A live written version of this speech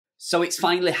So it's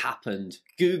finally happened.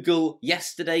 Google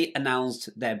yesterday announced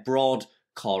their broad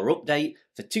core update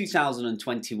for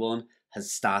 2021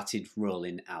 has started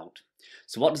rolling out.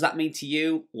 So what does that mean to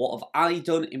you? What have I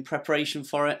done in preparation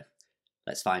for it?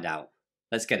 Let's find out.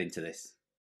 Let's get into this.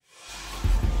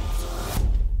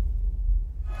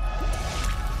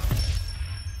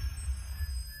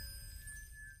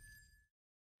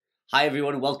 Hi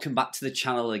everyone and welcome back to the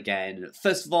channel again.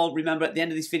 First of all, remember at the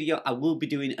end of this video I will be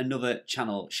doing another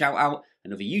channel shout out,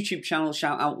 another YouTube channel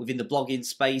shout out within the blogging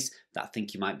space that I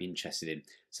think you might be interested in.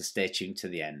 So stay tuned to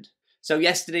the end. So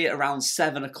yesterday at around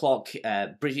 7 o'clock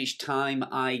British time,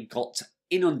 I got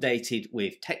inundated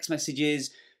with text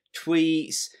messages,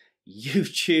 tweets,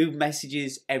 YouTube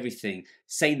messages, everything,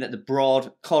 saying that the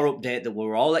broad core update that we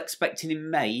were all expecting in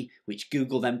May, which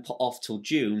Google then put off till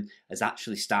June, has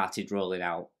actually started rolling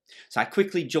out. So I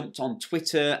quickly jumped on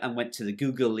Twitter and went to the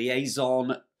Google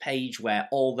Liaison page where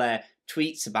all their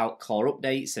tweets about core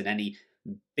updates and any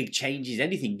big changes,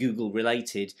 anything Google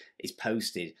related, is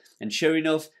posted. And sure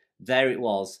enough, there it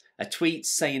was. A tweet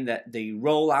saying that the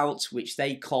rollout, which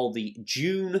they call the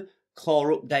June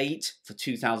core update for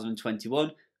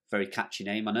 2021, very catchy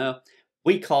name, I know,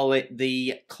 we call it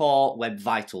the Core Web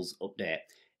Vitals update.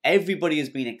 Everybody has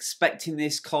been expecting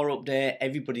this core update,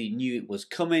 everybody knew it was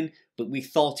coming, but we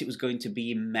thought it was going to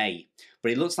be in May.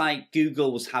 But it looks like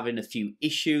Google was having a few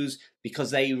issues because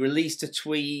they released a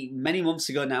tweet many months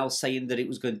ago now saying that it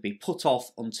was going to be put off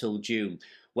until June.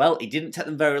 Well, it didn't take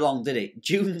them very long, did it?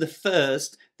 June the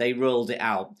 1st, they rolled it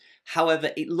out. However,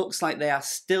 it looks like they are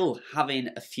still having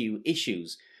a few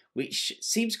issues, which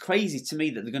seems crazy to me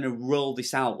that they're going to roll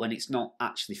this out when it's not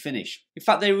actually finished. In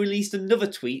fact, they released another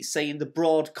tweet saying the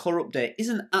broad core update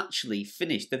isn't actually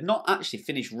finished. They've not actually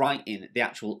finished writing the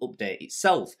actual update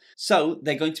itself. So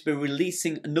they're going to be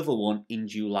releasing another one in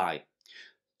July.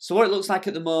 So what it looks like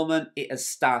at the moment, it has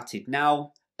started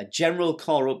now. A general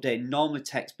core update normally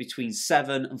takes between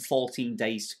 7 and 14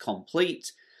 days to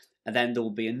complete. And then there will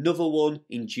be another one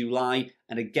in July,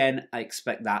 and again I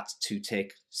expect that to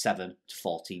take 7 to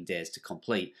 14 days to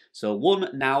complete. So one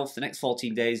now for the next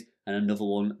 14 days and another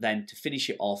one then to finish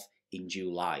it off in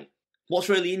July. What's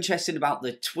really interesting about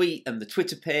the tweet and the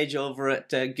Twitter page over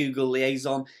at Google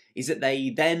Liaison is that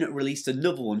they then released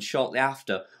another one shortly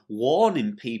after,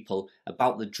 warning people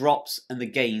about the drops and the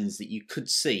gains that you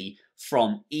could see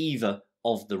from either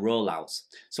of the rollouts.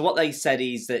 So what they said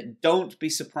is that don't be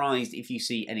surprised if you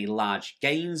see any large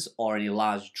gains or any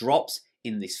large drops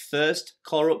in this first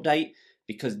core update,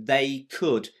 because they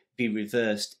could be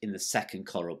reversed in the second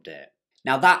core update.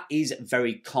 Now that is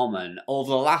very common.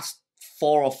 Over the last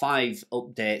 4 or 5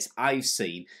 updates I've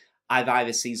seen, I've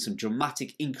either seen some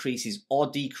dramatic increases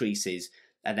or decreases,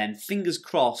 and then fingers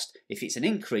crossed, if it's an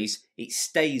increase, it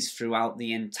stays throughout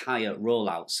the entire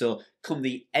rollout. So come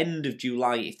the end of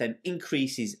July, if them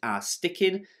increases are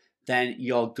sticking, then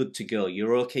you're good to go.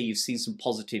 You're okay, you've seen some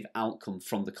positive outcome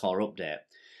from the core update.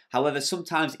 However,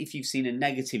 sometimes if you've seen a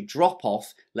negative drop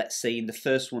off, let's say in the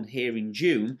first one here in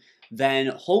June, then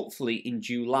hopefully in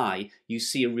July you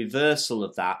see a reversal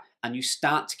of that and you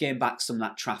start to gain back some of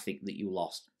that traffic that you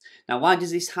lost. Now why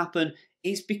does this happen?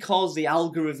 It's because the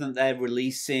algorithm they're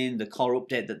releasing, the core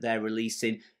update that they're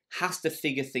releasing, has to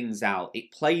figure things out.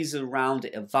 It plays around,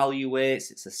 it evaluates,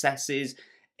 it assesses,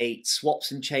 it swaps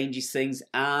and changes things,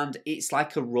 and it's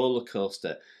like a roller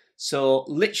coaster. So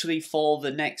literally for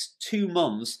the next 2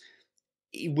 months,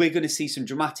 we're going to see some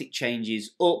dramatic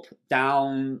changes, up,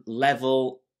 down,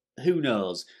 level, who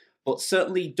knows. But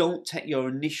certainly don't take your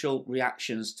initial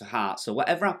reactions to heart. So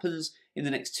whatever happens in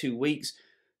the next 2 weeks,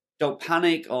 don't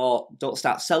panic or don't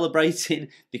start celebrating,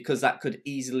 because that could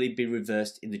easily be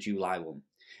reversed in the July one.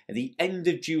 At the end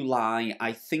of July,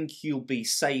 I think you'll be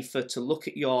safer to look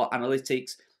at your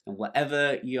analytics, and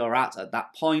whatever you're at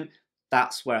that point,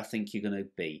 that's where I think you're going to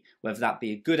be, whether that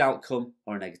be a good outcome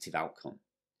or a negative outcome.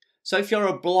 So if you're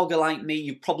a blogger like me,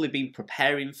 you've probably been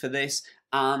preparing for this,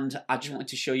 and I just wanted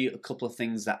to show you a couple of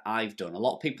things that I've done. A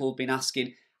lot of people have been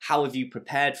asking, how have you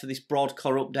prepared for this broad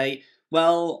core update?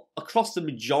 Well, across the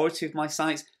majority of my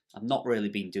sites, I've not really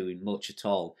been doing much at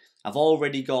all. I've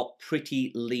already got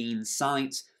pretty lean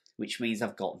sites, which means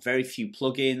I've got very few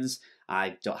plugins.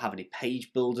 I don't have any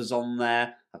page builders on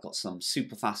there. I've got some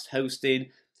super fast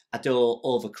hosting. I don't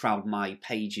overcrowd my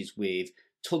pages with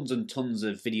tons and tons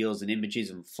of videos and images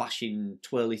and flashing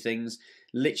twirly things.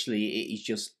 Literally, it is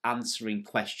just answering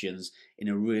questions in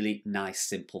a really nice,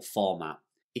 simple format.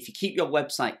 If you keep your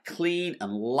website clean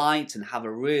and light and have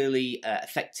a really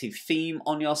effective theme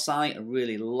on your site, a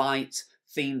really light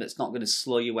theme that's not going to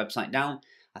slow your website down,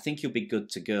 I think you'll be good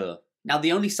to go. Now,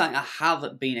 the only site I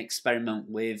have been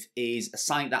experimenting with is a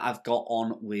site that I've got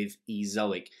on with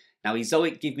Izoic. Now,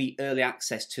 Izoic give me early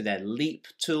access to their Leap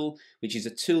tool, which is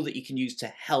a tool that you can use to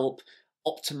help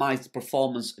optimize the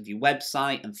performance of your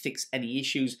website and fix any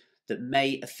issues that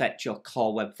may affect your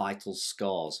Core Web Vitals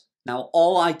scores. Now,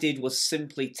 all I did was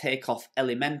simply take off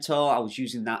Elementor. I was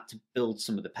using that to build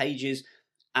some of the pages.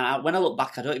 And when I look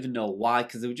back, I don't even know why,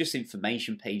 because they were just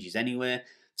information pages anyway.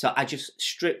 So I just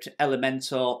stripped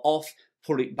Elementor off,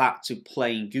 put it back to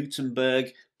plain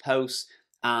Gutenberg posts,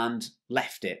 and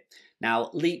left it.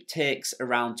 Now, Leap takes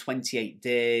around 28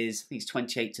 days, I think it's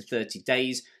 28 to 30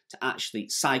 days to actually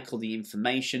cycle the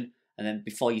information, and then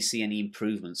before you see any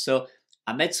improvements. So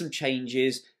I made some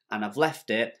changes and I've left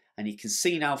it, and you can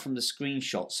see now from the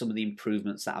screenshot some of the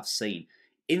improvements that I've seen.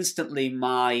 Instantly,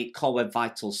 my Core Web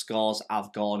Vitals scores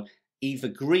have gone either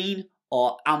green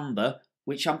or amber,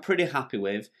 which I'm pretty happy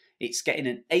with. It's getting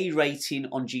an A rating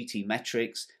on GT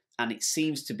metrics, and it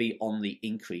seems to be on the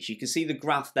increase. You can see the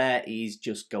graph there is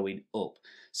just going up.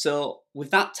 So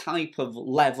with that type of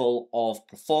level of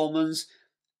performance,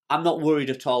 I'm not worried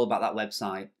at all about that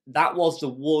website. That was the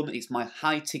one, it's my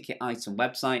high ticket item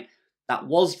website. That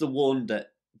was the one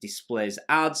that displays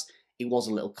ads. It was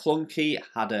a little clunky, it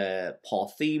had a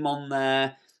poor theme on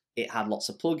there, it had lots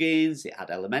of plugins, it had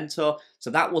Elementor.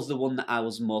 So that was the one that I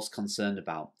was most concerned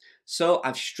about. So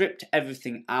I've stripped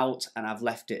everything out and I've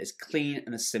left it as clean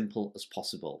and as simple as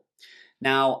possible.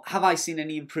 Now, have I seen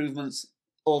any improvements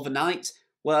overnight?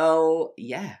 Well,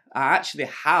 yeah, I actually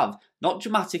have. Not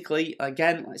dramatically.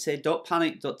 Again, like I say, don't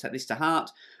panic, don't take this to heart.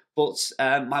 But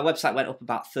my website went up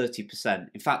about 30%.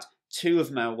 In fact, 2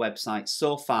 of my websites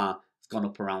so far have gone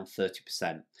up around 30%.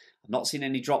 I've not seen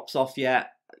any drops off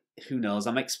yet. Who knows?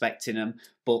 I'm expecting them.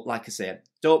 But like I say,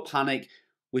 don't panic.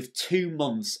 With 2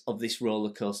 months of this roller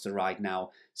coaster ride now,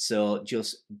 so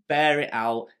just bear it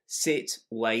out, sit,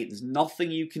 wait. There's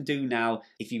nothing you can do now.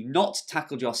 If you've not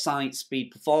tackled your site speed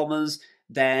performance,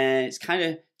 then it's kind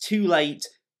of too late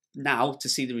now to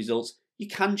see the results. You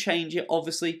can change it,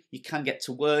 obviously. You can get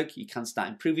to work, you can start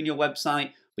improving your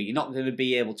website, but you're not going to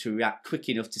be able to react quick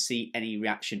enough to see any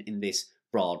reaction in this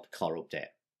broad core update.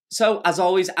 So, as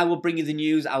always, I will bring you the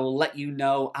news. I will let you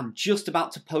know. I'm just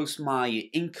about to post my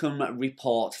income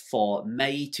report for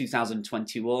May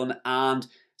 2021, and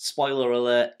spoiler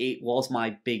alert, it was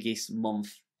my biggest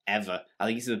month ever. I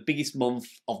think it's the biggest month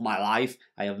of my life.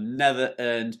 I have never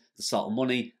earned the sort of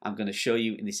money I'm going to show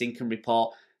you in this income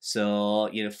report. So,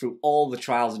 you know, through all the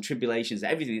trials and tribulations,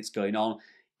 everything that's going on,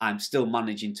 I'm still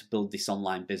managing to build this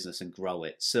online business and grow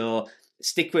it. So,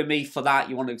 stick with me for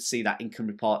that. You want to see that income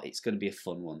report, it's going to be a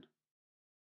fun one.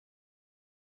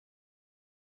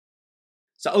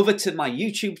 So over to my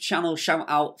YouTube channel shout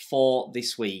out for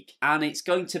this week, and it's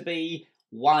going to be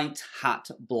White Hat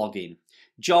Blogging.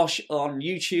 Josh on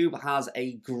YouTube has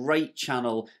a great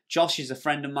channel. Josh is a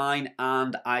friend of mine,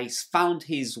 and I found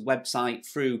his website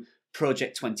through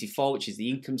Project 24, which is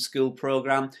the income school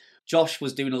program. Josh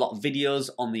was doing a lot of videos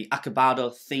on the Acabado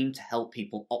theme to help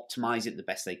people optimize it the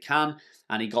best they can,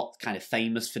 and he got kind of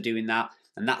famous for doing that.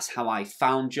 And that's how I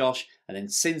found Josh. And then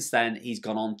since then, he's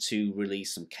gone on to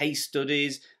release some case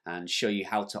studies and show you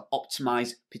how to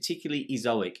optimize, particularly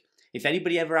Izoic. If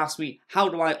anybody ever asks me, how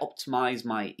do I optimize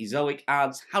my Izoic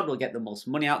ads? How do I get the most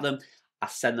money out of them? I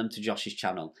send them to Josh's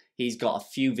channel. He's got a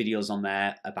few videos on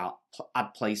there about ad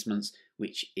placements,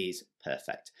 which is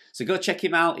perfect. So go check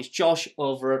him out. It's Josh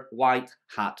over at White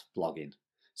Hat Blogging.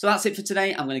 So that's it for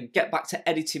today. I'm going to get back to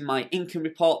editing my income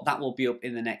report. That will be up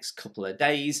in the next couple of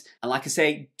days. And like I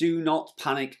say, do not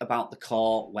panic about the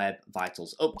Core Web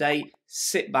Vitals update.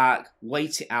 Sit back,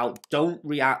 wait it out. Don't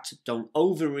react. Don't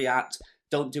overreact.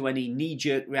 Don't do any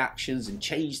knee-jerk reactions and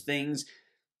change things.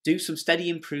 Do some steady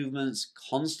improvements.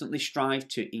 Constantly strive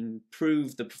to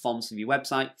improve the performance of your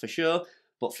website for sure.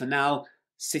 But for now,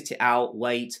 sit it out,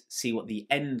 wait, see what the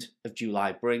end of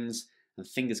July brings, and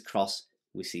fingers crossed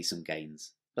we see some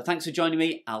gains. But thanks for joining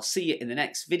me. I'll see you in the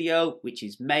next video, which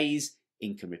is May's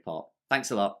income report.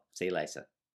 Thanks a lot. See you later.